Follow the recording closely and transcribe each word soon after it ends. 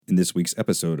In this week's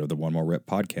episode of the One More Rep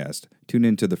podcast, tune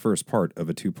into the first part of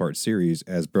a two-part series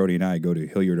as Brody and I go to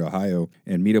Hilliard, Ohio,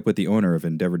 and meet up with the owner of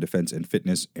Endeavor Defense and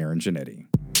Fitness, Aaron Jannetti.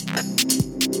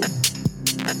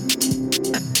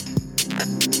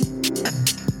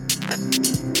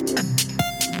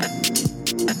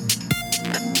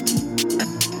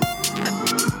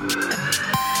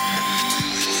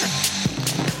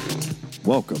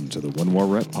 Welcome to the One More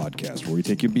Rep podcast, where we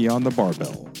take you beyond the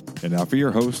barbell. And now for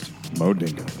your host, Mo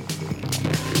Dingo.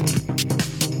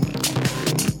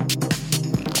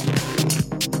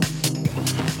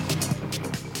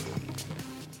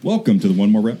 Welcome to the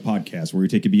One More Rep podcast, where we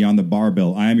take you beyond the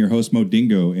barbell. I am your host, Mo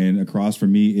Dingo, and across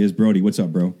from me is Brody. What's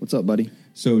up, bro? What's up, buddy?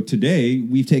 So today,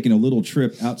 we've taken a little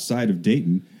trip outside of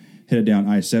Dayton, headed down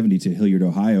I-70 to Hilliard,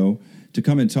 Ohio, to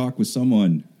come and talk with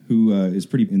someone who is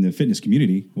pretty in the fitness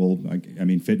community. Well, I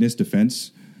mean, fitness,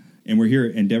 defense. And we're here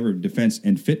at Endeavor Defense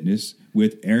and Fitness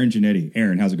with Aaron Jannetti.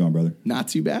 Aaron, how's it going, brother? Not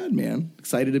too bad, man.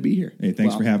 Excited to be here. Hey,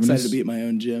 thanks for having us. Excited to be at my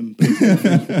own gym.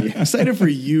 Excited for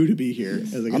you to be here.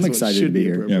 I'm excited to be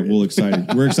here. Yeah,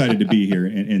 we're excited to be here.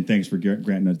 And thanks for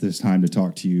granting us this time to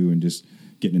talk to you and just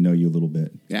getting to know you a little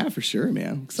bit. Yeah, for sure,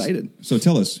 man. Excited. So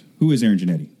tell us, who is Aaron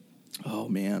Jannetti? Oh,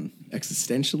 man.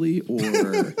 Existentially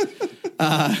or...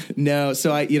 No,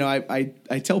 so I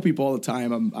tell people all the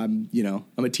time I'm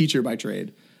a teacher by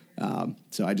trade.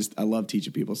 So I love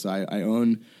teaching people. So I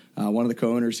own one of the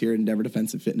co-owners here at Endeavor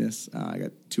Defense and Fitness. I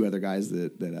got two other guys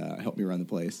that help me run the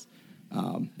place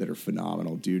that are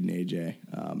phenomenal, Dude and AJ.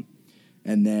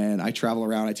 And then I travel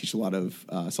around. I teach a lot of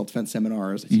self-defense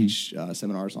seminars. I teach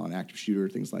seminars on active shooter,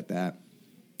 things like that.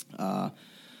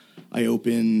 I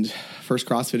opened first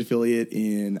CrossFit affiliate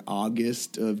in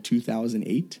August of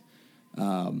 2008.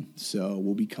 So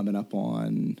we'll be coming up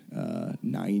on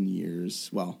 9 years.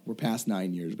 Well, we're past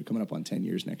 9 years, but coming up on 10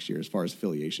 years next year as far as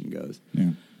affiliation goes.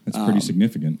 Yeah, that's pretty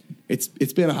significant.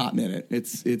 It's been a hot minute.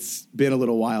 It's been a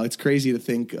little while. It's crazy to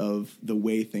think of the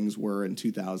way things were in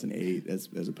 2008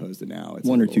 as opposed to now. It's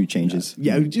one or two changes.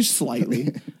 Yeah, just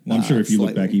slightly. Well, I'm sure if you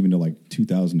look back even to like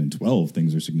 2012,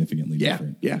 things are significantly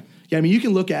different. Yeah. I mean, you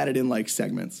can look at it in like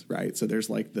segments, right? So there's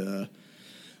like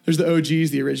there's the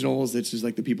OGs, the originals. It's just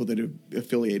like the people that have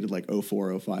affiliated like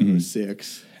 04, 05,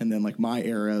 06. And then like my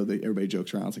era, everybody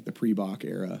jokes around, it's like the pre-Bach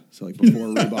era. So like before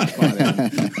Reebok bought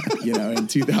it, in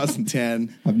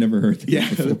 2010. I've never heard that. Yeah,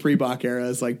 the pre-Bach era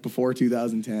is like before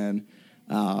 2010.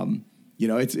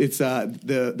 It's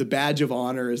the badge of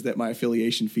honor is that my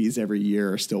affiliation fees every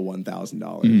year are still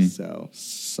 $1,000. So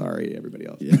sorry, everybody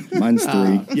else. Yeah, mine's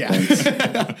 3.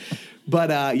 Yeah.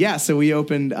 But, so we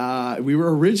opened, we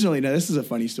were originally, now this is a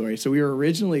funny story. So we were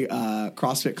originally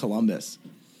CrossFit Columbus.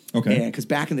 Okay. And because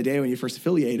back in the day when you first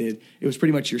affiliated, it was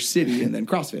pretty much your city and then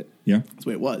CrossFit. Yeah. That's the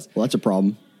way it was. Well, that's a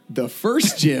problem. The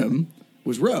first gym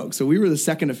was Rogue. So we were the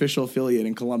second official affiliate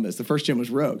in Columbus. The first gym was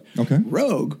Rogue. Okay.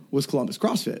 Rogue was Columbus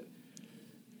CrossFit.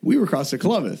 We were CrossFit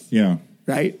Columbus. Yeah.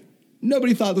 Right?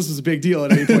 Nobody thought this was a big deal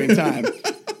at any point in time.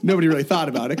 Nobody really thought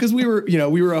about it because we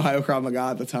were Ohio Krav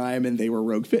Maga at the time and they were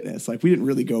Rogue Fitness. Like we didn't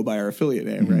really go by our affiliate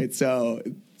name, right? So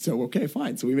okay,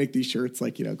 fine. So we make these shirts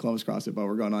like, Columbus CrossFit, but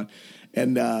we're going on.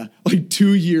 And like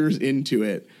 2 years into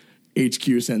it,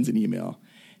 HQ sends an email.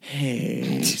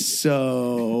 Hey,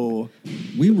 so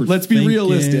let's be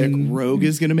realistic. Rogue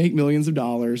is going to make millions of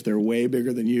dollars. They're way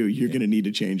bigger than you. You're going to need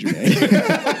to change your name.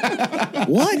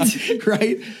 What?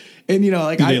 Right? And did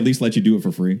they at least let you do it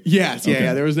for free? Yes, okay.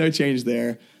 yeah. There was no change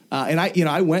there. And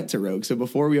I went to Rogue. So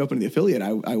before we opened the affiliate,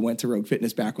 I went to Rogue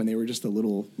Fitness back when they were just a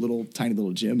tiny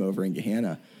little gym over in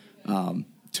Gahanna.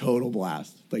 Total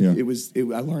blast. Like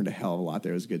I learned a hell of a lot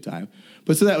there. It was a good time.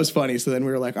 But so that was funny. So then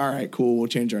we were like, all right, cool. We'll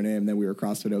change our name. Then we were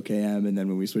CrossFit OKM. And then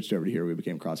when we switched over to here, we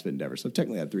became CrossFit Endeavor. So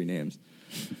technically I had 3 names.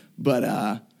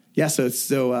 But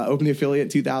so opened the affiliate in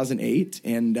 2008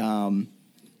 and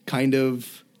kind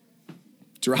of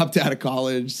dropped out of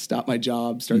college, stopped my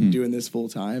job, started doing this full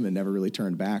time, and never really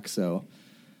turned back. So,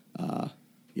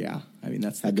 I mean,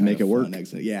 that's had to make it work.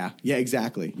 Yeah,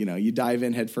 exactly. You dive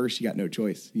in head first. You got no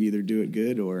choice. You either do it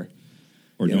good or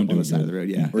don't do on it the side good. of the road.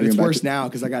 Yeah, and it's worse now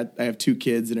because I have 2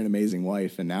 kids and an amazing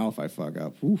wife, and now if I fuck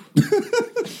up,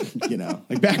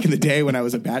 like back in the day when I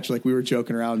was a bachelor, like we were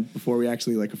joking around before we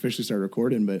actually like officially started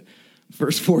recording, but.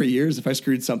 First 4 years, if I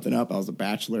screwed something up, I was a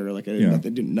bachelor. Like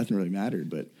nothing really mattered.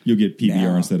 But you'll get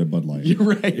PBR instead of Bud Light. You're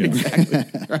right, exactly.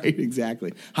 Right,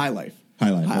 exactly. High life. High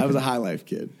life. I was a high life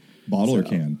kid. Bottle or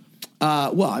can?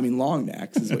 Well, I mean, long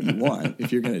necks is what you want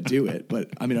if you're going to do it. But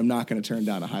I mean, I'm not going to turn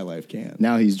down a High Life can.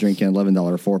 Now he's drinking $11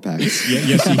 4-packs.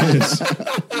 Yes, he is.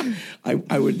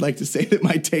 I would like to say that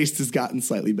my taste has gotten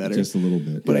slightly better. Just a little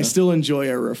bit. But I still enjoy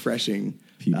a refreshing,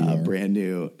 PBR. brand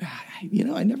new.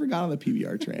 I never got on the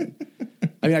PBR train.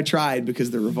 I mean, I tried because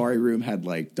the Rivari room had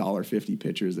like $1.50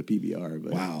 pitchers of PBR.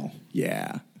 But Wow.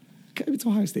 Yeah. It's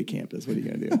Ohio State campus. What are you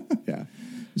going to do? Yeah.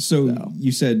 So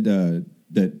you said that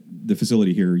the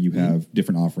facility here, you have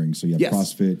different offerings. So you have Yes.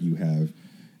 CrossFit, you have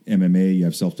MMA, you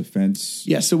have self-defense.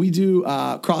 Yeah, so we do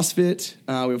CrossFit.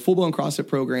 We have a full-blown CrossFit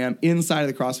program. Inside of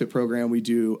the CrossFit program, we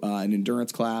do an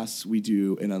endurance class. We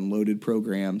do an unloaded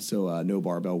program, so no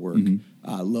barbell work,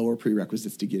 lower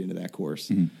prerequisites to get into that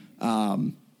course.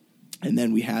 And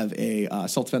then we have a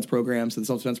self-defense program. So the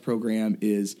self-defense program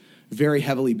is very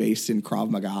heavily based in Krav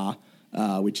Maga,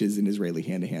 which is an Israeli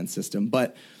hand-to-hand system.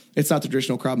 But it's not the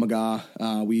traditional Krav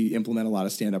Maga. We implement a lot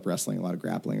of stand-up wrestling, a lot of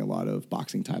grappling, a lot of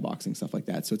boxing, Thai boxing, stuff like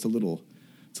that. So it's a little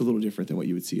different than what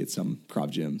you would see at some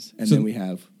Krav gyms. And then we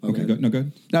have... Okay, go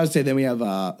ahead. No, I would say then we have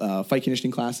fight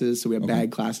conditioning classes. So we have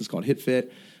bag classes called Hit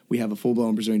Fit. We have a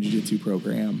full-blown Brazilian Jiu-Jitsu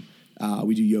program.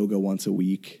 We do yoga once a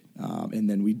week. And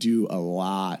then we do a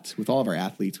lot, with all of our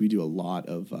athletes, we do a lot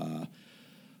of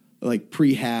like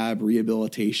prehab,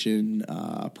 rehabilitation,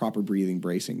 proper breathing,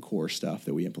 bracing, core stuff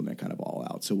that we implement kind of all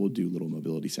out. So we'll do little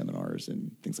mobility seminars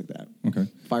and things like that. Okay.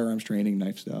 Firearms training,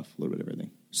 knife stuff, a little bit of everything.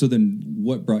 So then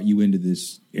what brought you into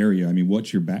this area? I mean,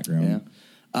 what's your background?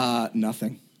 Yeah.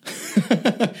 Nothing.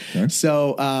 Okay.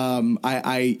 So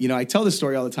I tell this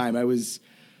story all the time. I was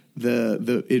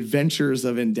the adventures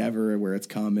of Endeavor, where it's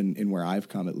come and where I've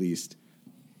come, at least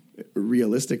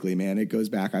realistically, man, it goes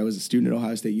back. I was a student at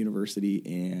Ohio State University,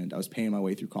 and I was paying my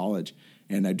way through college,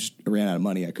 and I just ran out of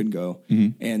money. I couldn't go.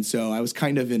 And so I was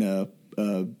kind of in a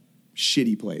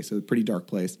shitty place, a pretty dark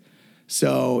place.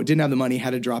 So didn't have the money,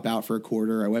 had to drop out for a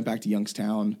quarter. I went back to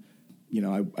Youngstown. You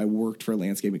know, I worked for a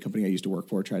landscaping company I used to work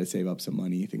for, try to save up some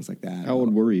money, things like that. How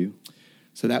old were you?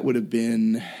 So that would have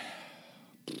been,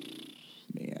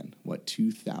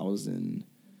 2007,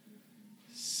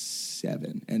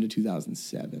 end of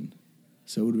 2007.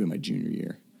 So it would have been my junior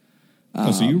year.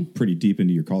 So you were pretty deep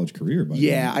into your college career, by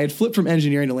Yeah, then. I had flipped from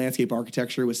engineering to landscape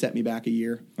architecture, which set me back a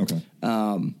year. Okay.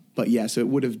 But yeah, so it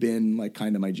would have been like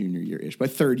kind of my junior year-ish, my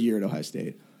third year at Ohio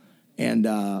State. And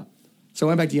so I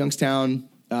went back to Youngstown,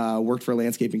 worked for a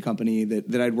landscaping company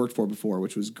that I'd worked for before,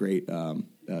 which was great.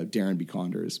 Darren B.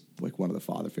 Conder is like one of the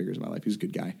father figures in my life. He was a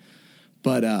good guy.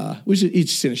 But he's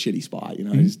just in a shitty spot, you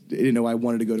know. I didn't know I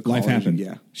wanted to go to college. Life happened.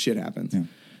 Yeah, shit happens. Yeah.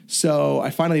 So I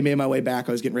finally made my way back.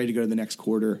 I was getting ready to go to the next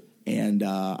quarter. And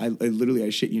I literally, I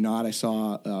shit you not, I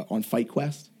saw on Fight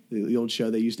Quest, the old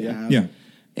show they used to have. Yeah.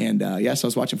 And so I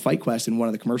was watching Fight Quest, and one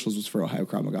of the commercials was for Ohio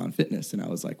Krav Maga and Fitness. And I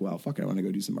was like, well, fuck it, I want to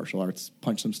go do some martial arts,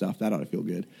 punch some stuff. That ought to feel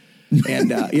good. And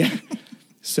yeah.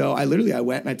 So I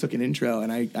went and I took an intro,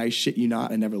 and I shit you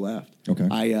not, I never left. Okay.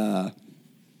 I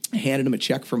handed him a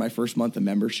check for my first month of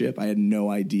membership. I had no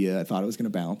idea. I thought it was going to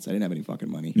bounce. I didn't have any fucking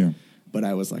money. Yeah. But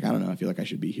I was like, I don't know. I feel like I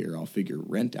should be here. I'll figure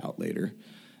rent out later.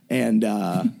 And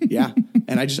yeah,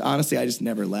 and I just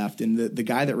never left. And the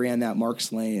guy that ran that, Mark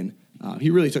Slane, he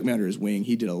really took me under his wing.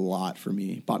 He did a lot for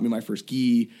me. Bought me my first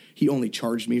gi. He only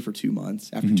charged me for 2 months.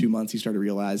 After 2 months, he started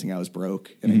realizing I was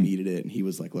broke and I needed it. And he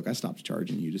was like, "Look, I stopped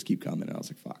charging you. Just keep coming." And I was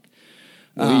like, "Fuck."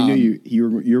 Well, you knew you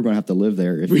were going to have to live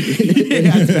there.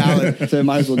 Yeah, it's valid. So I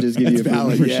might as well just give you a free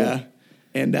valid. membership. Yeah.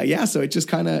 And so it just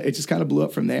kind of blew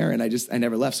up from there, and I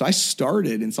never left. So I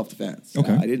started in self-defense.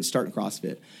 Okay. I didn't start in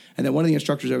CrossFit. And then one of the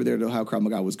instructors over there at Ohio Krav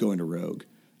Maga was going to Rogue.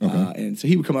 Okay. And so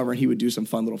he would come over and he would do some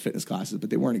fun little fitness classes, but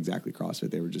they weren't exactly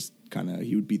CrossFit. They were just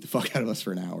he would beat the fuck out of us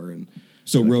for an hour. And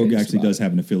So Rogue actually does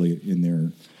have an affiliate in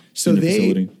there. So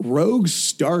facility. Rogue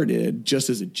started just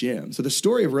as a gym. So the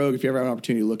story of Rogue, if you ever have an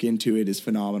opportunity to look into it, is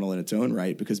phenomenal in its own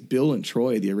right, because Bill and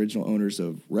Troy, the original owners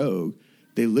of Rogue,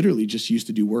 they literally just used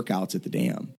to do workouts at the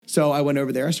dam. So I went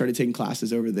over there. I started taking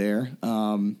classes over there.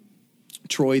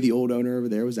 Troy, the old owner over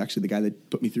there, was actually the guy that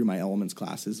put me through my elements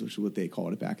classes, which is what they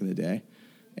called it back in the day,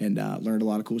 and learned a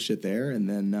lot of cool shit there. And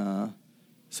then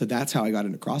so that's how I got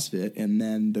into CrossFit. And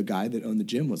then the guy that owned the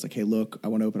gym was like, "Hey, look, I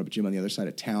want to open up a gym on the other side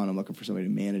of town. I'm looking for somebody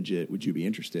to manage it. Would you be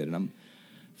interested?" And I'm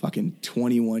fucking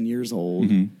 21 years old.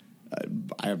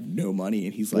 I have no money,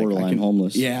 and he's like, Borderline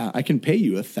homeless. Yeah, I can pay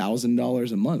you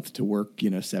 $1,000 a month to work,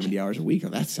 70 hours a week. Oh,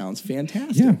 that sounds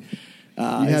fantastic.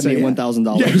 Yeah. You had me at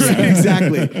 $1,000. Yeah, right,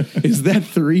 exactly. Is that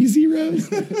 3 zeros?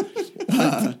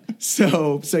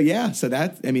 So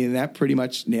that pretty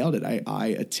much nailed it. I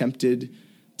attempted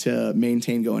to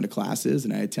maintain going to classes,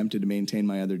 and I attempted to maintain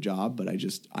my other job, but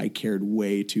I cared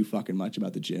way too fucking much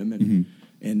about the gym, and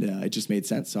And it just made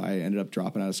sense. So I ended up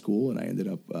dropping out of school, and I ended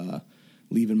up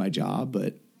leaving my job.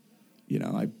 But, you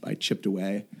know, I chipped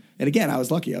away. And again, I was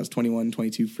lucky. I was 21,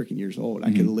 22 freaking years old.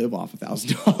 I could live off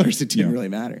 $1,000. It didn't really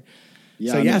matter.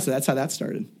 Yeah, so that's how that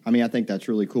started. I mean, I think that's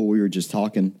really cool. We were just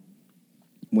talking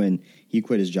when he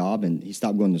quit his job and he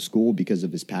stopped going to school because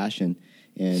of his passion.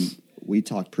 And we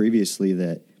talked previously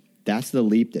that that's the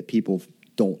leap that people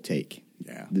don't take.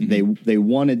 Yeah. They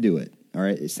want to do it. All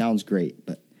right. It sounds great,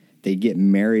 but they get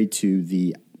married to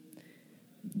the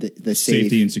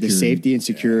safety and security. The safety and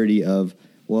security of,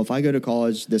 well, if I go to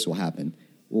college, this will happen.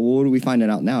 Well, what are we finding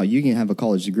out now? You can have a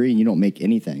college degree and you don't make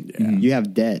anything. Yeah. You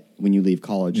have debt when you leave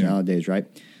college nowadays, right?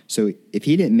 So if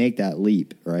he didn't make that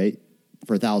leap, right,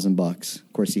 for $1,000,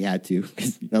 of course he had to,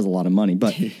 because that was a lot of money.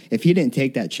 But if he didn't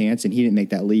take that chance and he didn't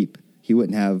make that leap, we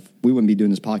wouldn't be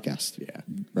doing this podcast. Yeah.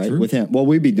 Right? True. Well,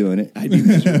 we'd be doing it. I'd be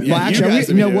miserable. Well,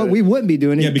 actually, we wouldn't be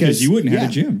doing it. Yeah, because you wouldn't have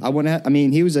a gym. I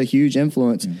mean, he was a huge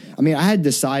influence. I mean, I had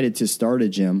decided to start a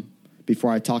gym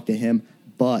before I talked to him,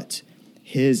 but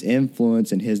his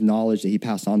influence and his knowledge that he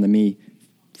passed on to me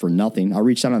for nothing. I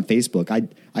reached out on Facebook.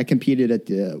 I competed at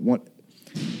the one.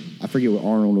 I forget what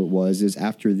Arnold it was. Is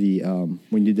after the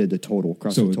when you did the total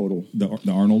CrossFit total.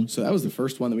 The Arnold. So that was the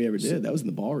first one that we ever did. That was in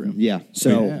the ballroom. Yeah.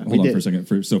 So Hold on for a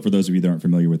second. So for those of you that aren't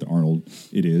familiar with the Arnold,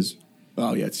 it is.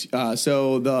 Oh yeah.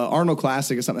 So the Arnold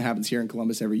Classic is something that happens here in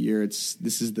Columbus every year.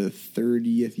 This is the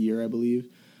 30th year, I believe,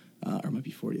 or it might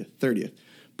be 40th, 30th.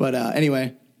 But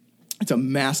anyway. It's a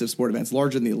massive sport event. It's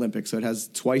larger than the Olympics, so it has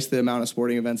twice the amount of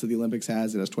sporting events that the Olympics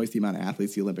has. It has twice the amount of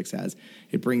athletes the Olympics has.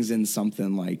 It brings in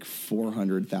something like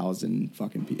 400,000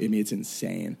 fucking people. I mean, it's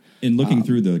insane. In looking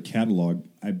through the catalog,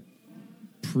 I'm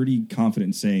pretty confident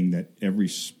in saying that every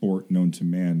sport known to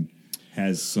man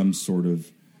has some sort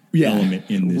of element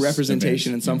in this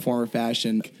representation event. in some form or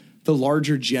fashion. The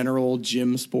larger general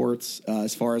gym sports,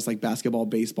 as far as like basketball,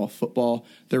 baseball, football,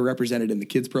 they're represented in the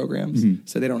kids programs,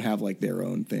 so they don't have like their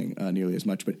own thing nearly as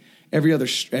much. But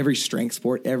every strength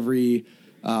sport, every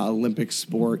Olympic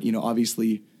sport, you know,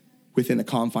 obviously within the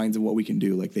confines of what we can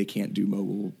do, like they can't do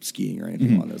mogul skiing or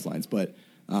anything along those lines. But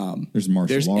there's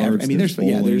martial arts.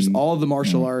 There's all of the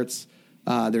martial arts.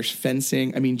 There's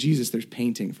fencing. I mean, Jesus, there's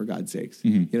painting, for God's sakes.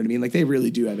 You know what I mean? Like, they really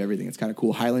do have everything. It's kind of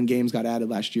cool. Highland Games got added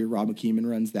last year. Rob McKeeman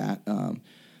runs that.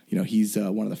 You know, he's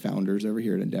one of the founders over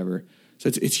here at Endeavor. So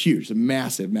it's huge. It's a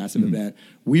massive, massive event.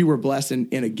 We were blessed.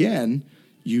 And again,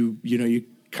 you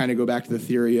kind of go back to the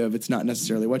theory of it's not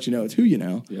necessarily what you know, it's who you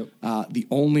know. Yep. The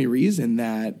only reason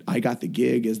that I got the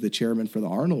gig as the chairman for the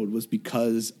Arnold was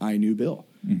because I knew Bill.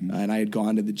 And I had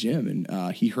gone to the gym,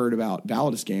 and he heard about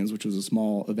Validus Games, which was a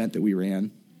small event that we ran.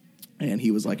 And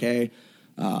he was like, hey,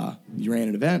 you ran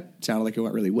an event. Sounded like it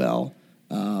went really well.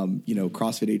 You know,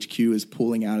 CrossFit HQ is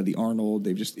pulling out of the Arnold.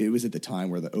 It was at the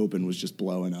time where the Open was just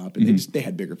blowing up, and they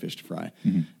had bigger fish to fry.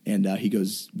 And he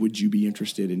goes, would you be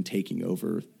interested in taking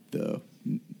over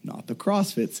not the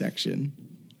CrossFit section,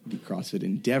 the CrossFit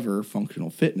Endeavor functional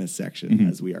fitness section,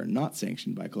 as we are not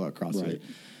sanctioned by CrossFit. Right.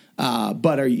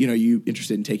 But are you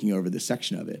interested in taking over this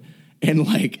section of it? And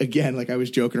like, again, like I was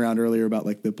joking around earlier about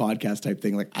like the podcast type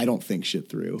thing. Like, I don't think shit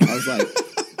through. I was like,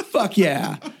 fuck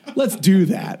yeah, let's do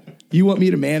that. You want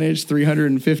me to manage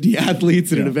 350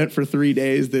 athletes at an event for 3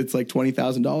 days that's like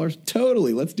 $20,000?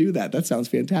 Totally. Let's do that. That sounds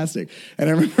fantastic. And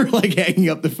I remember like hanging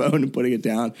up the phone and putting it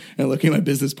down and looking at my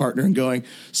business partner and going,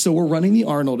 so we're running the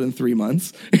Arnold in 3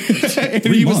 months. And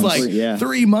he was like,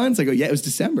 3 months? I go, yeah, it was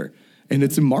December. And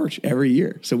it's in March every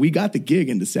year. So we got the gig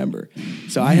in December.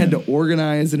 So I had to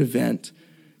organize an event,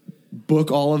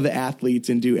 book all of the athletes,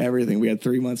 and do everything. We had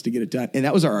 3 months to get it done. And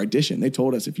that was our audition. They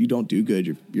told us, if you don't do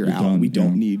good, you're out. Done, we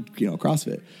don't need,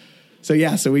 CrossFit.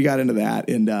 So we got into that,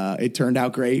 and it turned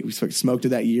out great. We smoked it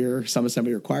that year. Some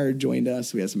Assembly Required joined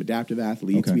us. We had some adaptive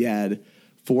athletes. Okay. We had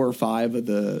 4 or 5 of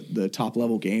the top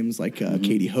level games. Like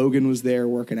Katie Hogan was there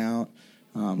working out.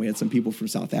 We had some people from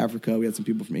South Africa. We had some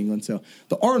people from England. So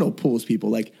the Arnold pulls people.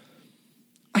 Like,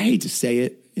 I hate to say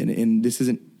it, and this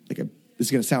isn't like this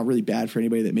is going to sound really bad for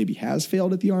anybody that maybe has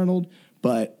failed at the Arnold.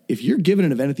 But if you're given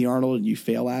an event at the Arnold and you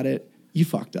fail at it, you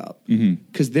fucked up,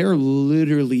 because they're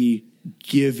literally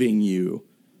giving you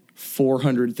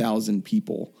 400,000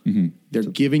 people. They're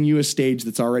giving you a stage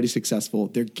that's already successful.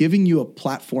 They're giving you a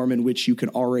platform in which you can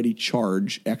already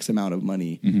charge X amount of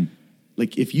money.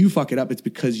 Like, if you fuck it up, it's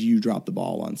because you dropped the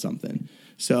ball on something.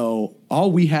 So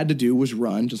all we had to do was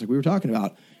run, just like we were talking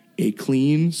about, a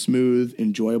clean, smooth,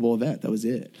 enjoyable event. That was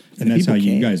it. And that's how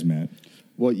you guys met.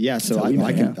 Well, yeah. So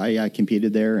I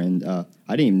competed there, and I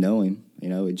didn't even know him. You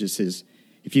know, it just is.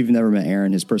 If you've never met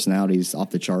Aaron, his personality is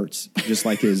off the charts, just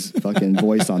like his fucking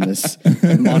voice on this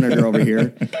monitor over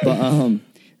here. But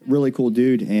really cool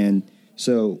dude. And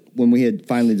So when we had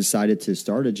finally decided to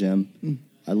start a gym,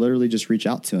 I literally just reached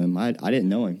out to him. I didn't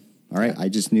know him. All right. I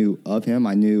just knew of him.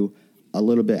 I knew a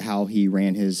little bit how he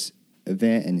ran his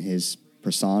event and his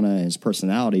persona and his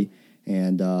personality.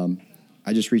 And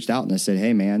I just reached out and I said,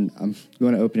 hey, man, I'm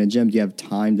going to open a gym. Do you have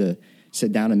time to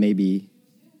sit down and maybe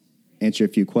answer a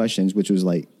few questions, which was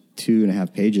like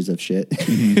 2.5 pages of shit,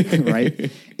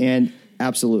 right? And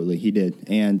absolutely, he did.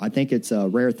 And I think it's a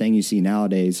rare thing you see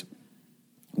nowadays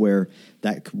where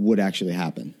that would actually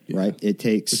happen, right? It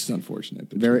takes... It's unfortunate.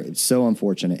 But it's so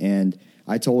unfortunate. And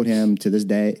I told him to this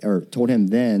day, or told him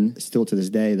then, still to this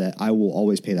day, that I will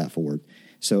always pay that forward.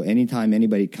 So anytime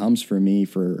anybody comes for me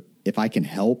for... If I can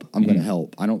help, I'm going to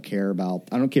help. I don't care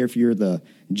if you're the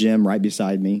gym right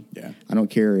beside me. Yeah. I don't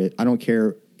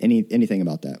care anything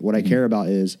about that. What I care about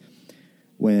is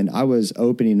when I was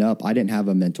opening up, I didn't have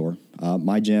a mentor.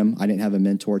 My gym, I didn't have a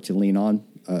mentor to lean on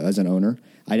as an owner.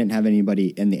 I didn't have anybody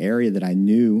in the area that I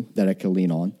knew that I could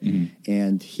lean on.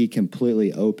 And he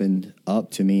completely opened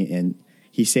up to me, and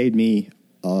he saved me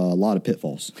a lot of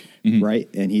pitfalls, right?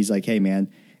 And he's like, hey,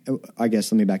 man, I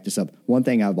guess let me back this up. One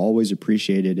thing I've always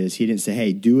appreciated is he didn't say,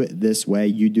 hey, do it this way,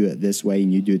 you do it this way,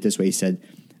 and you do it this way. He said,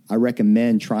 I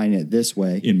recommend trying it this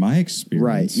way. In my experience.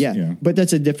 Right, yeah. But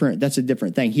that's a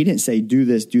different thing. He didn't say do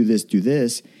this, do this, do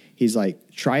this. He's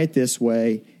like, try it this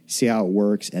way, see how it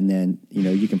works, and then,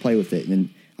 you can play with it.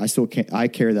 And I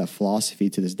carry that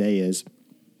philosophy to this day is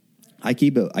I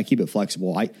keep it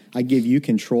flexible. I give you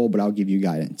control, but I'll give you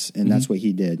guidance. And that's what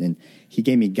he did. And he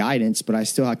gave me guidance, but I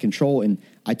still had control. And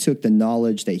I took the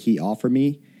knowledge that he offered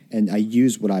me and I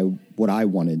used what I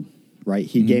wanted, right?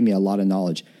 He gave me a lot of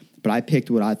knowledge, but I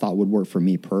picked what I thought would work for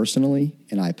me personally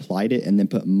and I applied it and then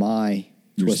put my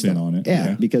twist on it.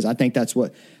 Yeah, because I think that's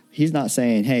what he's not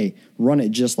saying, hey, run it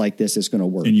just like this. It's going to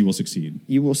work. And you will succeed.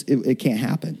 It can't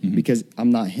happen because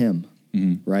I'm not him.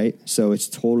 Right. So it's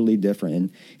totally different.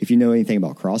 And if you know anything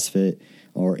about CrossFit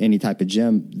or any type of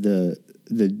gym,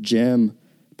 the gym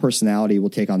personality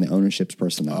will take on the ownership's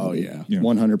personality. Oh, yeah.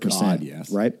 100%. God, yes.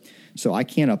 Right. So I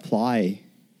can't apply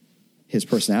his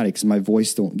personality because my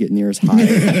voice don't get near as high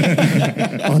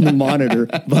on the monitor.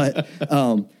 But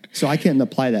so I couldn't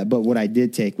apply that. But what I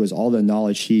did take was all the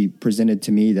knowledge he presented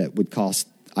to me that would cost.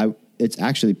 It's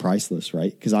actually priceless,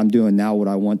 right? Because I'm doing now what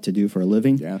I want to do for a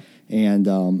living. Yeah.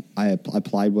 And I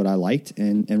applied what I liked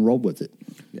and rolled with it.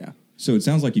 Yeah. So it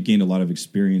sounds like you gained a lot of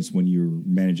experience when you were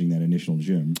managing that initial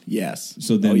gym. Yes.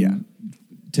 So then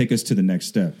take us to the next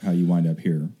step, how you wind up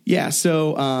here. Yeah.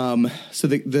 So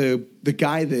the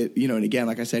guy that, and again,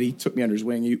 like I said, he took me under his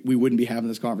wing. We wouldn't be having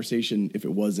this conversation if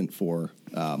it wasn't for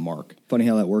Mark. Funny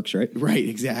how that works, right? Right.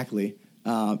 Exactly.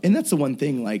 And that's the one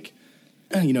thing, like,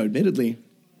 admittedly,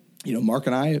 Mark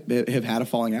and I have had a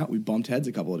falling out. We bumped heads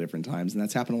a couple of different times, and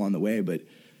that's happened along the way. But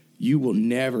you will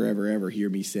never, ever, ever hear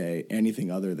me say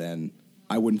anything other than,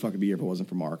 I wouldn't fucking be here if it wasn't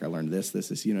for Mark. I learned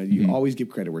this. You always give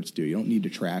credit where it's due. You don't need to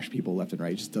trash people left and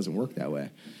right. It just doesn't work that way.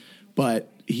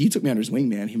 But he took me under his wing,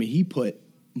 man. I mean, he put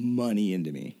money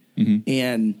into me.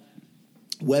 And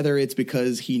whether it's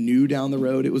because he knew down the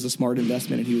road it was a smart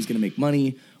investment and he was going to make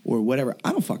money or whatever,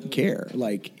 I don't fucking care.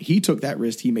 Like, he took that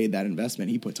risk. He made that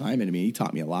investment. He put time into me. He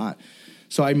taught me a lot.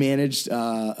 So I managed,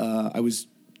 I was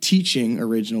teaching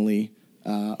originally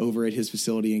over at his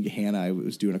facility in Gahanna. I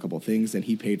was doing a couple of things. Then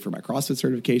he paid for my CrossFit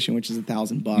certification, which is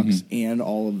 $1,000, and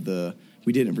all of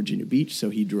we did it in Virginia Beach. So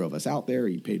he drove us out there.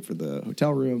 He paid for the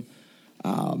hotel room, paid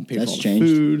for all the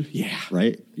food. Yeah.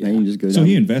 Right? Yeah. Now you can just go down. So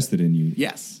he invested in you.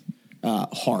 Yes.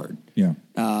 Hard. Yeah.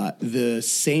 The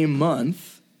same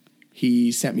month,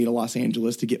 he sent me to Los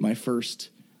Angeles to get my first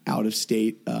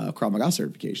out-of-state Krav Maga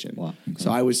certification. Wow. Okay.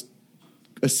 So I was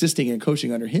assisting and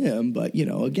coaching under him, but,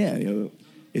 again,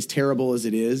 as terrible as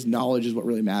it is, knowledge is what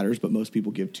really matters, but most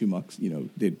people give too much,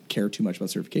 they care too much about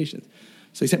certifications.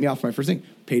 So he sent me off for my first thing,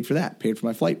 paid for that, paid for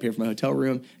my flight, paid for my hotel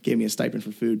room, gave me a stipend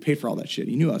for food, paid for all that shit.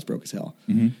 He knew I was broke as hell.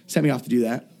 Sent me off to do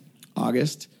that.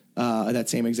 August, that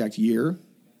same exact year,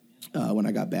 when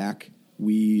I got back,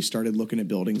 we started looking at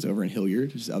buildings over in Hilliard,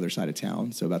 which is the other side of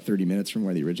town, so about 30 minutes from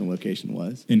where the original location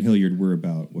was. In Hilliard, we're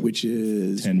about, which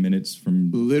is 10 minutes from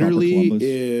literally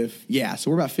Columbus? So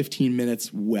we're about 15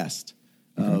 minutes west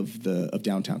of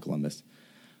downtown Columbus.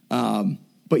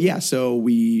 But yeah, so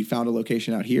we found a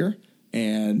location out here,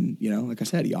 and like I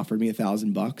said, he offered me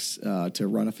 $1,000 to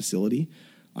run a facility.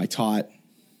 I taught,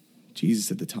 Jesus,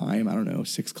 at the time, I don't know,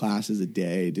 6 classes a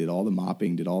day, did all the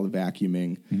mopping, did all the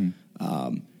vacuuming.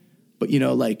 But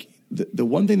like the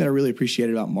one thing that I really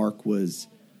appreciated about Mark was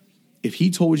if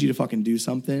he told you to fucking do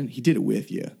something, he did it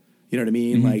with you. You know what I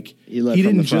mean? Like He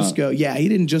didn't just go. Yeah, he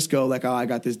didn't just go like, oh, I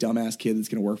got this dumbass kid that's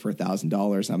going to work for $1,000. I'm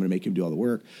going to make him do all the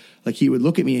work. Like he would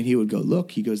look at me and he would go,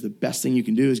 look. He goes, the best thing you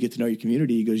can do is get to know your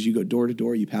community. He goes, you go door to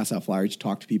door, you pass out flyers, you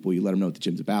talk to people, you let them know what the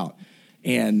gym's about,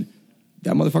 and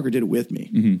that motherfucker did it with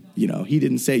me. You know, he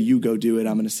didn't say, you go do it.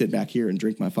 I'm going to sit back here and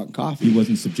drink my fucking coffee. He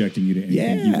wasn't subjecting you to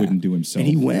anything he wouldn't do himself. And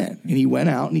he went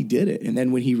out and he did it. And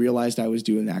then when he realized I was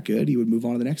doing that good, he would move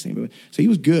on to the next thing. So he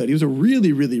was good. He was a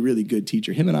really, really, really good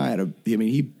teacher. Him and I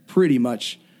he pretty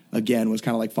much, again, was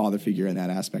kind of like father figure in that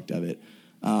aspect of it.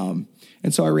 And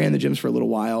so I ran the gyms for a little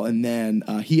while, and then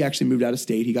he actually moved out of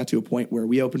state. He got to a point where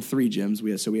we opened 3 gyms.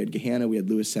 We had Gahanna, we had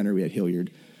Lewis Center, we had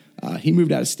Hilliard. He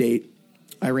moved out of state.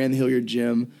 I ran the Hilliard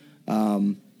gym.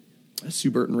 Sue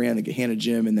Burton ran the Gahanna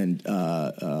gym, and then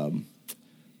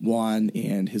Juan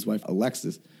and his wife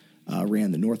Alexis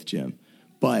ran the North gym.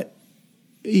 But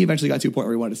he eventually got to a point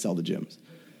where he wanted to sell the gyms.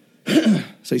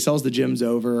 So he sells the gyms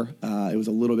over. It was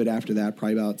a little bit after that,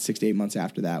 probably about 6 to 8 months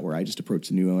after that, where I just approached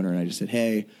the new owner and I just said,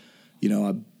 hey,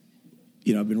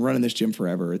 I've been running this gym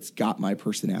forever. It's got my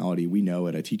personality. We know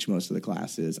it. I teach most of the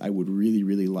classes. I would really,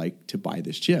 really like to buy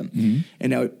this gym. And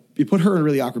now it put her in a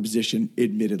really awkward position,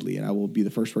 admittedly, and I will be the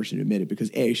first person to admit it,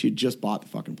 because A, she had just bought the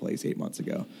fucking place 8 months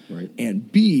ago. Right. And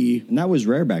B... And that was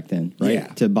rare back then, right? Yeah.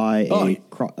 To buy a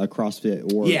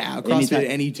CrossFit or... Yeah, a CrossFit,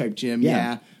 any type gym,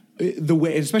 yeah. The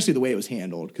way, especially the way it was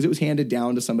handled, because it was handed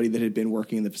down to somebody that had been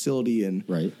working in the facility, and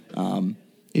right. And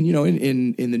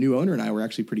in the new owner and I were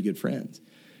actually pretty good friends.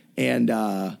 And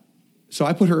so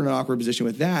I put her in an awkward position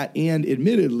with that. And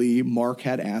admittedly, Mark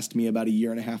had asked me about a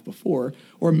year and a half before,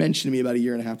 or mentioned to me about a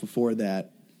year and a half before,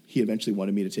 that he eventually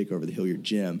wanted me to take over the Hilliard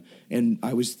gym. And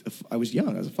I was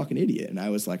young. I was a fucking idiot. And I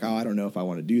was like, oh, I don't know if I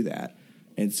want to do that.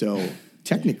 And so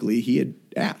technically he had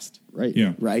asked. Right.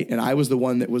 Yeah. Right. And I was the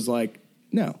one that was like,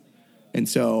 no. And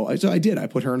so I did. I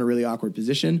put her in a really awkward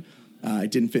position.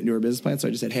 It didn't fit into her business plan. So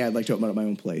I just said, hey, I'd like to open up my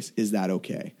own place. Is that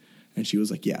okay? And she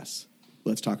was like, yes.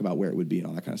 Let's talk about where it would be and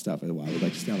all that kind of stuff. I said, well, I would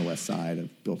like to stay on the west side.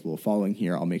 I've built a little following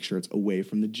here. I'll make sure it's away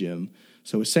from the gym.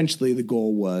 So essentially the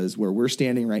goal was, where we're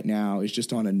standing right now is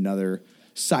just on another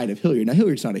side of Hilliard. Now,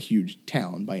 Hilliard's not a huge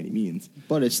town by any means.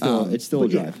 But it's still a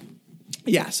drive.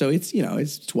 Yeah, so it's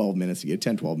 12 minutes to get,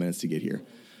 10, 12 minutes to get here.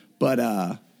 But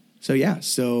one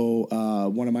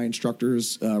of my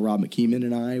instructors, Rob McKeeman,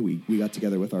 and I, we got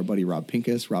together with our buddy Rob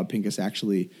Pincus. Rob Pincus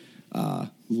actually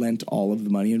lent all of the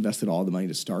money, invested all the money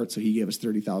to start. So he gave us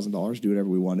 $30,000 to do whatever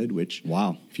we wanted, which,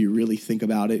 wow, if you really think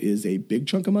about it, is a big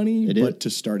chunk of money. But to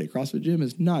start a CrossFit gym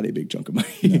is not a big chunk of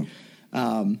money.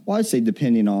 No. Well, I'd say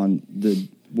depending on the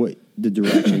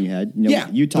direction you had.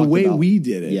 You talked the way about, we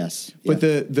did it. Yes. But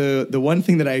the one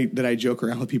thing that I joke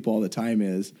around with people all the time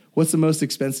is, what's the most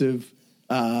expensive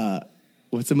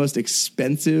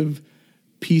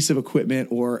piece of equipment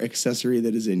or accessory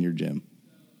that is in your gym?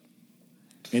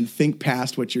 And think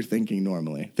past what you're thinking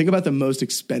normally. Think about the most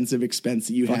expensive expense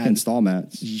that you had. Fucking stall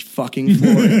mats. Fucking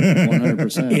flooring.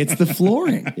 100%. It's the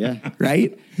flooring. Yeah.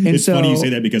 Right? And it's funny you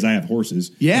say that, because I have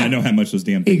horses. Yeah. And I know how much those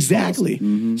damn things exactly. cost.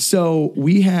 Mm-hmm. So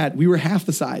we were half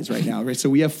the size right now. Right? So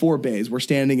we have 4 bays. We're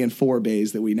standing in 4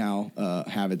 bays that we now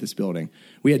have at this building.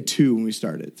 We had 2 when we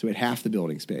started. So we had half the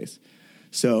building space.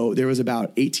 So there was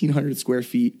about 1,800 square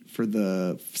feet for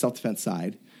the self-defense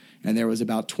side, and there was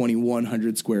about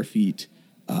 2,100 square feet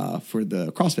for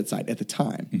the CrossFit side at the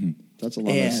time. Mm-hmm. That's a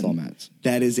lot of stall mats.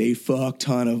 That is a fuck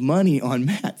ton of money on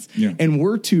mats. Yeah. And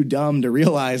we're too dumb to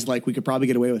realize, like, we could probably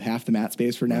get away with half the mat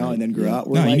space for now and then grow out.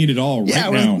 We're you need it all right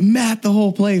we're now. like, mat the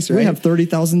whole place, right? We have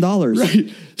 $30,000.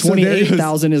 Right.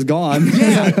 $28,000 is gone.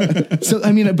 Yeah. So,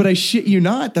 I mean, but I shit you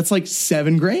not, that's like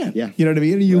 $7,000. Yeah. You know what I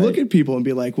mean? And you look at people and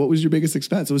be like, what was your biggest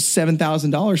expense? It was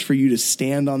 $7,000 for you to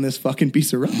stand on this fucking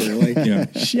piece of rubber.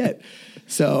 Like, shit.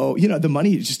 So, the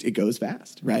money, it goes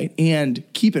fast, right? And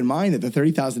keep in mind that the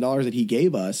 $30,000 that he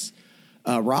gave us,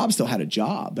 Rob still had a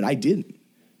job, but I didn't.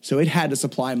 So it had to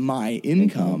supply my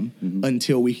income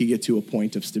until we could get to a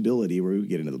point of stability where we would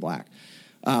get into the black.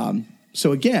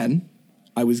 So again,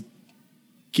 I was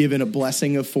given a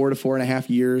blessing of 4 to 4.5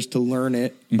 years to learn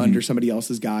it under somebody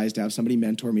else's guise, to have somebody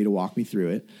mentor me, to walk me through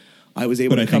it. I was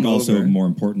able to come over. But I think also, more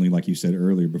importantly, like you said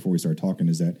earlier before we started talking,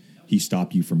 is that he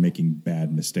stopped you from making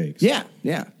bad mistakes. Yeah.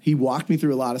 He walked me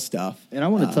through a lot of stuff. And I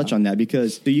want to touch on that,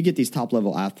 because you get these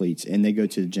top-level athletes, and they go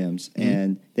to the gyms,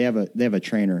 and they have a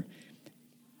trainer.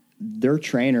 Their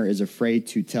trainer is afraid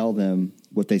to tell them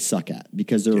what they suck at,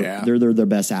 because they're their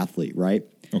best athlete, right?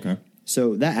 Okay.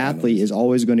 So that athlete is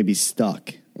always going to be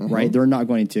stuck, right? They're not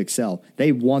going to excel.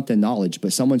 They want the knowledge,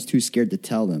 but someone's too scared to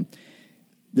tell them.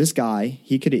 This guy,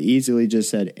 he could have easily just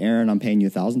said, Aaron, I'm paying you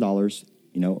 $1,000.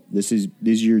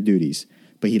 These are your duties.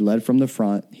 but he led from the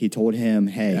front. He told him,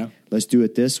 hey, let's do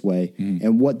it this way.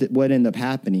 And what ended up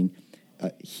happening,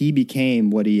 he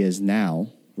became what he is now,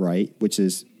 right, which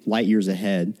is light years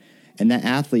ahead. And that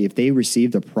athlete, if they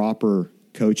received the proper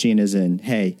coaching as in,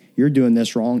 hey, you're doing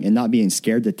this wrong, and not being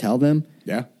scared to tell them,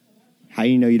 how do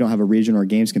you know you don't have a regional or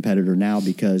games competitor now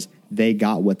because they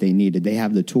got what they needed? They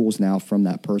have the tools now from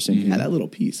that person. Yeah, that little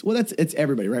piece. Well, it's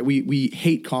everybody, right? We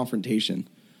hate confrontation.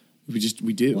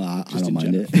 We do. Well, I don't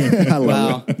mind it. I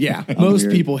love it. Yeah. Most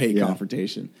people hate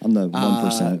confrontation. I'm the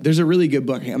 1%. There's a really good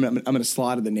book. I'm going to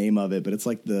slaughter the name of it, but it's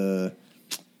like the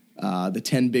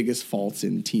 10 biggest faults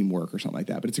in teamwork or something like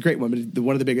that. But it's a great one. But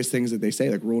one of the biggest things that they say,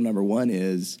 like rule number 1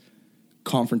 is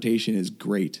confrontation is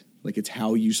great. Like it's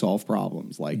how you solve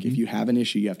problems. Like if you have an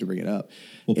issue, you have to bring it up.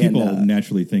 Well, people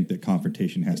naturally think that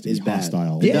confrontation has to be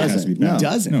hostile. It has to be bad. It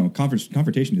doesn't. No,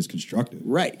 confrontation is constructive.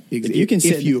 Right.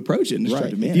 If you approach it in a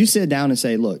constructive manner. If you sit down and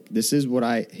say, look, this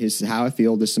is how I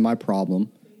feel. This is my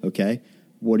problem. Okay.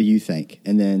 What do you think?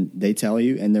 And then they tell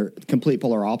you, and they're complete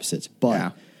polar opposites.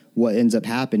 But what ends up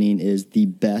happening is the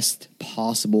best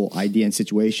possible idea and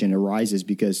situation arises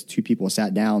because two people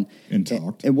sat down and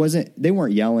talked. They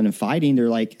weren't yelling and fighting. They're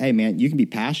like, hey man, you can be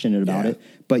passionate about it,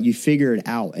 but you figure it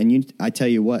out. And I tell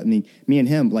you what, I mean, me and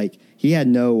him, like he had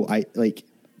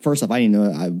first off, I didn't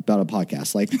know about a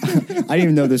podcast. Like I didn't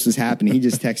even know this was happening. He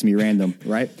just texted me random,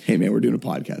 right? Hey man, we're doing a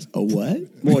podcast. Oh, what?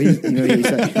 Well, he's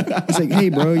like, hey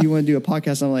bro, you want to do a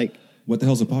podcast? I'm like, what the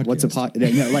hell's a podcast? What's a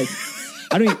podcast? No, like,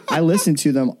 I listen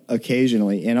to them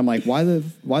occasionally, and I'm like, why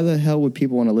the hell would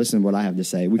people want to listen to what I have to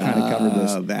say? We kind of covered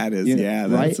this. That is,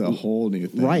 that's a whole new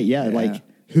thing. Right, yeah. Like,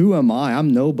 who am I?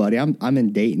 I'm nobody. I'm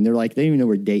in Dayton. They're like, they don't even know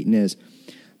where Dayton is.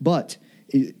 But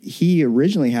he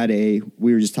originally had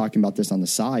we were just talking about this on the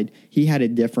side, he had a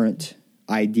different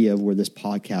idea of where this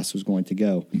podcast was going to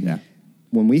go. Yeah.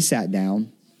 When we sat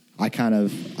down, I kind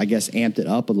of, I guess, amped it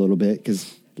up a little bit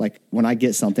because, like, when I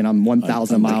get something, I'm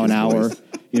 1,000 mile an hour.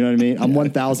 You know what I mean? I'm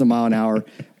 1,000 mile an hour,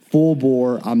 full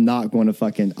bore. I'm not going to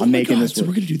fucking. I'm making this work. So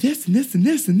we're going to do this and this and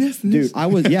this and this and this. Dude, I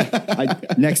was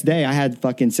next day I had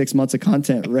fucking 6 months of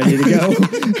content ready to go.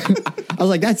 I was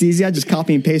like, that's easy. I just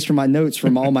copy and paste from my notes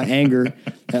from all my anger,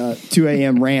 2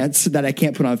 a.m. rants that I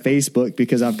can't put on Facebook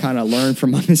because I've kind of learned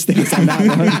from my mistakes on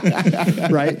that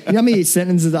one. Right? You know how many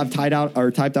sentences I've typed out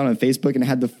on Facebook and I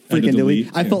had to freaking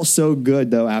delete? I felt so good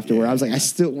though afterward. I was like, I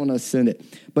still want to send it.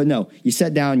 But no, you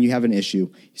sit down, you have an issue,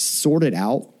 sort it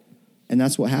out, and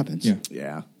that's what happens.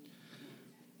 Yeah.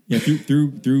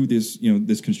 Through this,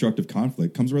 this constructive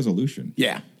conflict comes resolution.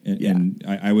 Yeah. And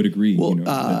I would agree. Well,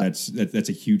 that's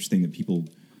a huge thing that people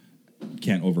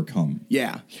can't overcome.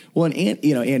 Yeah. Well,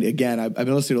 and again, I've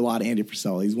been listening to a lot of Andy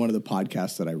Frisella. He's one of the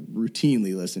podcasts that I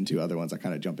routinely listen to. Other ones I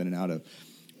kind of jump in and out of.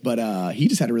 But he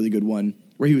just had a really good one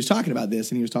where he was talking about this,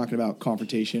 and he was talking about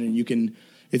confrontation, and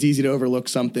it's easy to overlook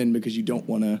something because you don't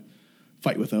want to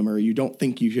fight with them or you don't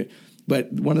think you should.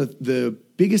 But one of the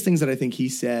biggest things that I think he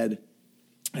said,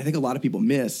 I think a lot of people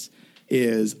miss,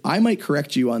 is I might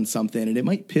correct you on something and it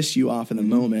might piss you off in the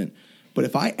moment, but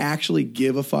if I actually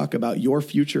give a fuck about your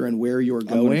future and where you're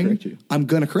going, I'm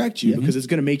going to correct you because it's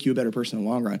going to make you a better person in the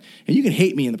long run. And you can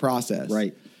hate me in the process.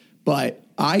 Right. But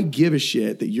I give a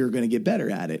shit that you're going to get better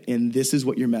at it, and this is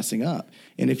what you're messing up.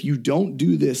 And if you don't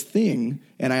do this thing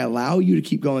and I allow you to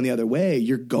keep going the other way,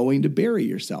 you're going to bury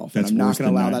yourself. And I'm not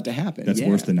going to allow that to happen. That's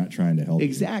worse than not trying to help.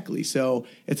 Exactly. So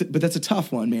but that's a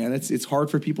tough one, man. It's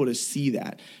hard for people to see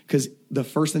that because the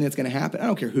first thing that's going to happen, I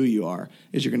don't care who you are,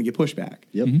 is you're going to get pushback.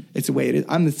 Yep. It's the way it is.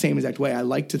 I'm the same exact way. I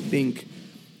like to think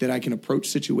that I can approach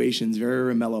situations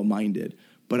very mellow-minded,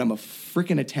 but I'm a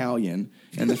freaking Italian,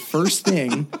 and the first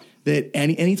thing that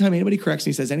anytime anybody corrects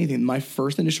me, says anything, my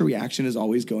first initial reaction is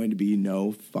always going to be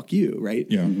no, fuck you, right?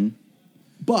 Yeah. Mm-hmm.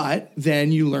 But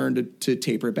then you learn to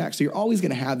taper it back. So you're always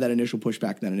going to have that initial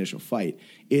pushback, that initial fight.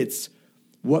 It's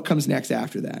what comes next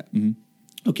after that.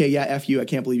 Mm-hmm. Okay, yeah, F you. I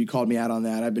can't believe you called me out on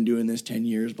that. I've been doing this 10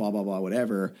 years, blah, blah, blah,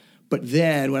 whatever. But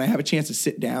then when I have a chance to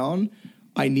sit down,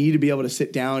 I need to be able to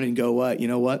sit down and go, what? You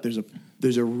know what?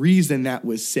 There's a reason that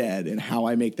was said and how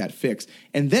I make that fix.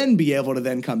 And then be able to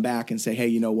then come back and say, hey,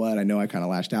 you know what? I know I kind of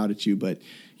lashed out at you, but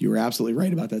you were absolutely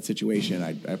right about that situation.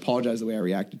 I apologize the way I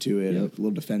reacted to it. Yep. A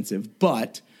little defensive,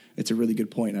 but it's a really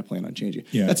good point, and I plan on changing.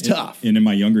 Yeah, that's tough. And in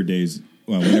my younger days,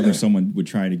 whenever someone would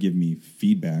try to give me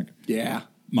feedback,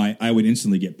 I would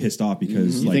instantly get pissed off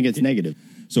because you think it's negative.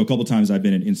 So a couple times I've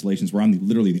been in installations where I'm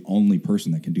literally the only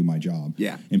person that can do my job.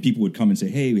 Yeah. And people would come and say,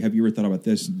 hey, have you ever thought about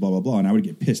this, blah, blah, blah. And I would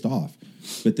get pissed off.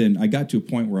 But then I got to a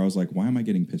point where I was like, why am I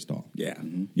getting pissed off? Yeah.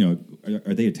 Mm-hmm.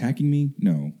 Are they attacking me?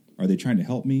 No. Are they trying to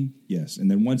help me? Yes.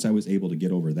 And then once I was able to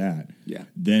get over that,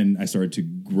 then I started to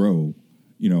grow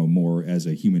more as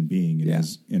a human being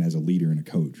and as a leader and a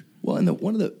coach. Well, and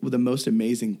one of the most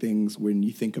amazing things when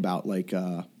you think about like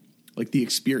the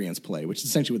experience play, which is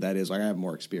essentially what that is. Like, I have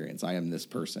more experience. I am this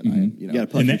person. I am, You got to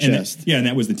puff your chest. And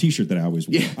that was the T-shirt that I always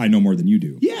wore. I know more than you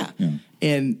do. Yeah.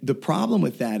 And the problem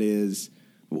with that is,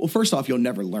 well, first off, you'll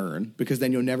never learn, because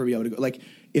then you'll never be able to go. Like,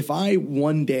 if I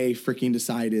one day freaking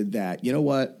decided that, you know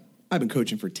what, I've been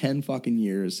coaching for 10 fucking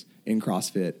years in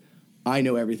CrossFit, I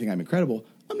know everything, I'm incredible,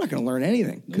 I'm not going to learn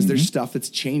anything, because there's stuff that's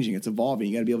changing, it's evolving.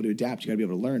 You got to be able to adapt. You got to be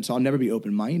able to learn. So I'll never be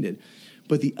open-minded.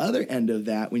 But the other end of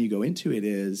that, when you go into it,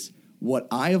 is what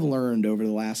I have learned over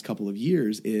the last couple of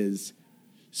years is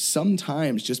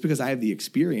sometimes just because I have the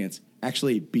experience,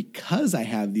 actually because I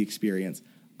have the experience,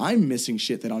 I'm missing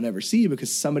shit that I'll never see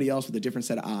because somebody else with a different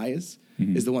set of eyes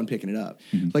is the one picking it up.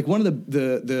 Like, one of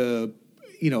the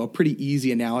a pretty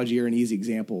easy analogy or an easy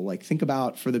example, like, think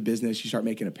about, for the business, you start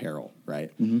making apparel,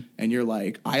 right? And you're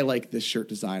like, I like this shirt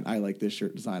design, I like this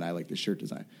shirt design, I like this shirt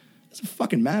design. It doesn't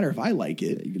fucking matter if I like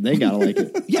it. They gotta like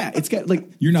it. Yeah, it's got, like,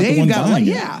 you're not the one buying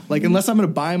it. Yeah, like, unless I'm going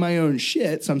to buy my own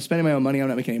shit, so I'm spending my own money, I'm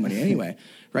not making any money anyway,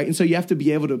 right? And so you have to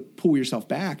be able to pull yourself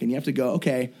back, and you have to go,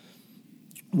 okay,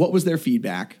 what was their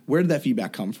feedback? Where did that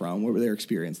feedback come from? What were their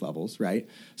experience levels, right?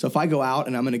 So if I go out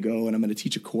and I'm going to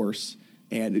teach a course,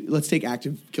 and let's take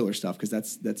active killer stuff, because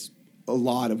that's a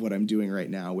lot of what I'm doing right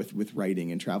now with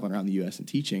writing and traveling around the U.S. and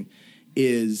teaching,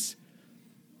 is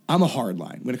I'm a hard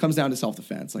line when it comes down to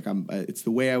self-defense. Like, it's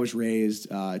the way I was raised.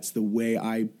 It's the way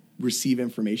I receive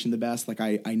information the best. Like,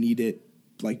 I need it,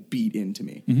 like, beat into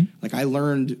me. Like,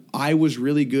 I was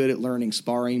really good at learning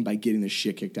sparring by getting the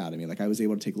shit kicked out of me. Like, I was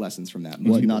able to take lessons from that.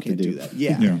 Most people can't do that.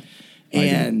 Yeah.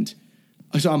 And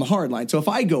so I'm a hard line. So if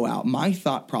I go out, my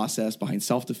thought process behind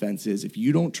self-defense is, if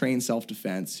you don't train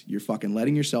self-defense, you're fucking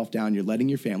letting yourself down, you're letting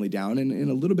your family down,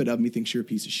 and a little bit of me thinks you're a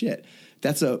piece of shit.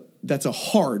 That's a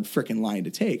hard freaking line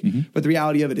to take. But the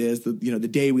reality of it is, the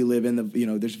day we live in,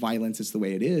 there's violence. It's the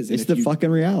way it is. And it's the fucking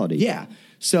reality. Yeah.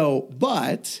 So,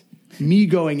 but me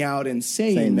going out and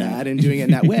saying that and doing it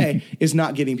in that way is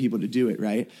not getting people to do it,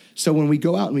 right? So when we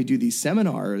go out and we do these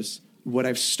seminars, what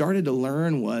I've started to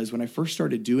learn was, when I first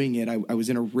started doing it, I was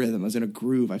in a rhythm. I was in a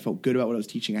groove. I felt good about what I was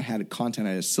teaching. I had a content.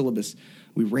 I had a syllabus.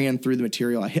 We ran through the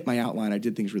material. I hit my outline. I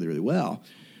did things really, really well.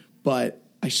 But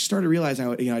I started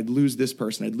realizing I'd lose this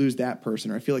person. I'd lose that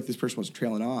person. Or I feel like this person was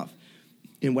trailing off.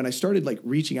 And when I started, like,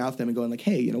 reaching out to them and going, like,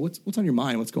 hey, what's on your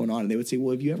mind? What's going on? And they would say,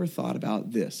 well, have you ever thought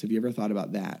about this? Have you ever thought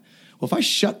about that? Well, if I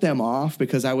shut them off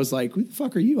because I was like, who the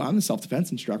fuck are you? I'm the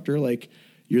self-defense instructor. Like,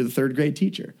 you're the third grade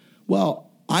teacher. Well,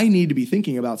 I need to be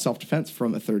thinking about self-defense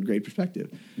from a third grade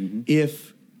perspective.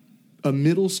 If a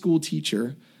middle school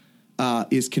teacher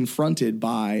is confronted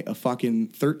by a fucking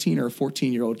 13 or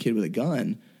 14-year-old kid with a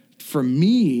gun, for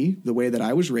me, the way that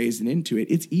I was raised and into it,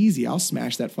 it's easy. I'll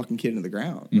smash that fucking kid into the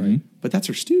ground. Right? But that's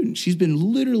her student. She's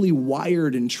been literally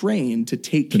wired and trained to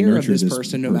take care of this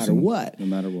person no matter what. No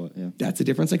matter what, yeah. That's a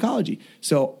different psychology.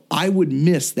 So I would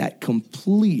miss that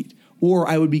complete, or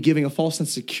I would be giving a false sense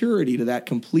of security to that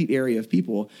complete area of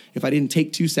people if I didn't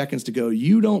take 2 seconds to go,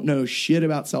 you don't know shit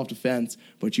about self-defense,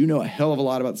 but you know a hell of a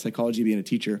lot about the psychology of being a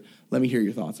teacher. Let me hear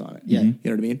your thoughts on it. Yeah. You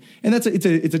know what I mean? And it's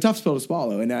a tough pill to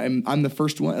swallow. And I'm the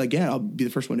first one, again, I'll be the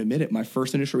first one to admit it. My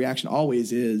first initial reaction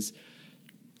always is,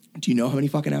 do you know how many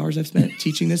fucking hours I've spent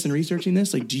teaching this and researching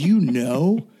this? Like, do you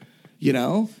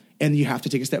know? And you have to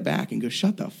take a step back and go,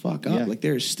 shut the fuck up. Yeah. Like,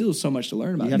 there's still so much to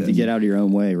learn about this. You have to get out of your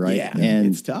own way, right? Yeah, and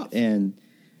it's tough. And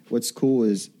what's cool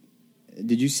is,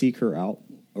 did you seek her out?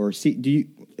 Or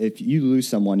if you lose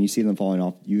someone, you see them falling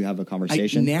off, you have a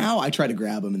conversation? Now I try to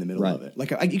grab them in the middle of it.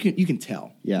 Like, you can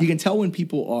tell. Yeah. You can tell when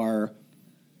people are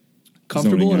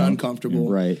comfortable and uncomfortable.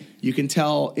 Yeah, right. You can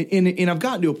tell, and I've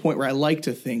gotten to a point where I like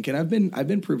to think, and I've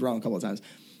been proved wrong a couple of times,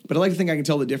 but I like to think I can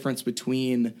tell the difference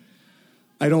between,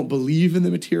 I don't believe in the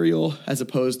material, as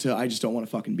opposed to, I just don't want to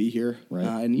fucking be here. Right.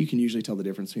 And you can usually tell the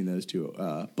difference between those two.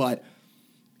 But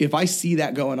if I see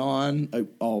that going on,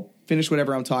 I'll finish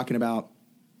whatever I'm talking about,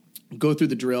 go through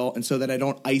the drill, and so that I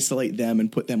don't isolate them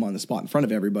and put them on the spot in front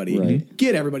of everybody,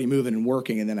 get everybody moving and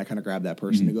working, and then I kind of grab that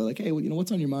person and go, like, hey, well,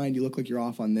 what's on your mind? You look like you're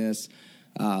off on this.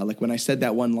 Like, when I said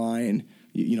that one line,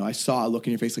 I saw a look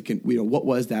in your face, like, what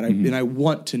was that? And I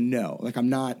want to know. Like, I'm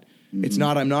not... It's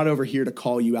not, I'm not over here to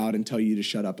call you out and tell you to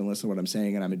shut up and listen to what I'm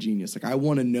saying and I'm a genius. Like, I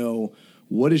want to know,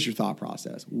 what is your thought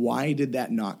process? Why did that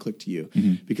not click to you?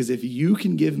 Because if you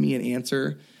can give me an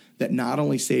answer that not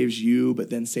only saves you, but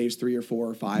then saves 3 or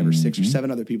 4 or 5 or 6 or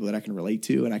 7 other people that I can relate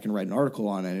to, and I can write an article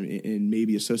on it and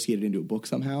maybe associate it into a book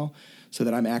somehow, so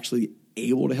that I'm actually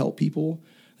able to help people,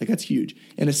 like, that's huge.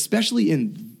 And especially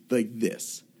in, like,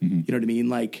 this, you know what I mean?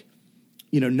 Like,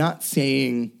 not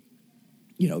saying...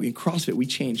 you know, in CrossFit, we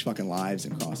change fucking lives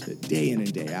in CrossFit day in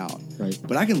and day out. Right.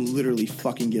 But I can literally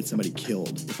fucking get somebody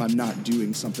killed if I'm not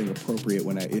doing something appropriate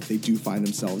if they do find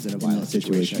themselves in a violent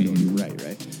situation. I don't do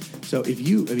right. So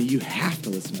you have to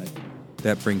listen to that.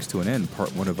 That brings to an end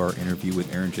part 1 of our interview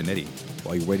with Aaron Jannetti.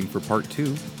 While you're waiting for part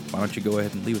 2, why don't you go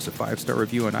ahead and leave us a 5-star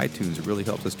review on iTunes? It really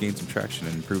helps us gain some traction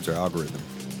and improves our algorithm.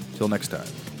 Till next time.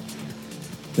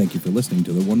 Thank you for listening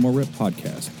to the One More Rep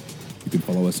podcast. You can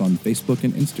follow us on Facebook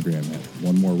and Instagram at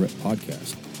One More Rep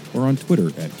Podcast, or on Twitter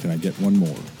at Can I Get One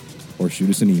More, or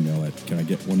shoot us an email at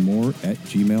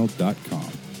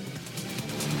canigetonmore@gmail.com.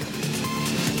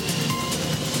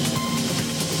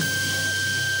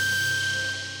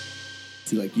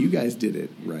 See, like, you guys did it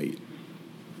right.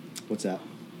 What's that?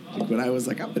 Like, when I was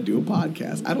like, I'm going to do a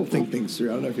podcast, I don't think things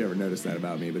through. I don't know if you ever noticed that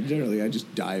about me, but generally I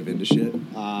just dive into shit.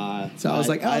 So I was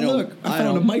like, look, I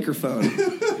found a microphone.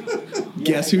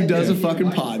 Guess who does a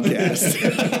fucking podcast?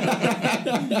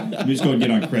 I'm just going to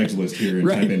get on Craigslist here and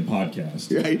type in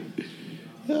podcast. Right?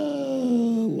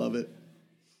 Love it.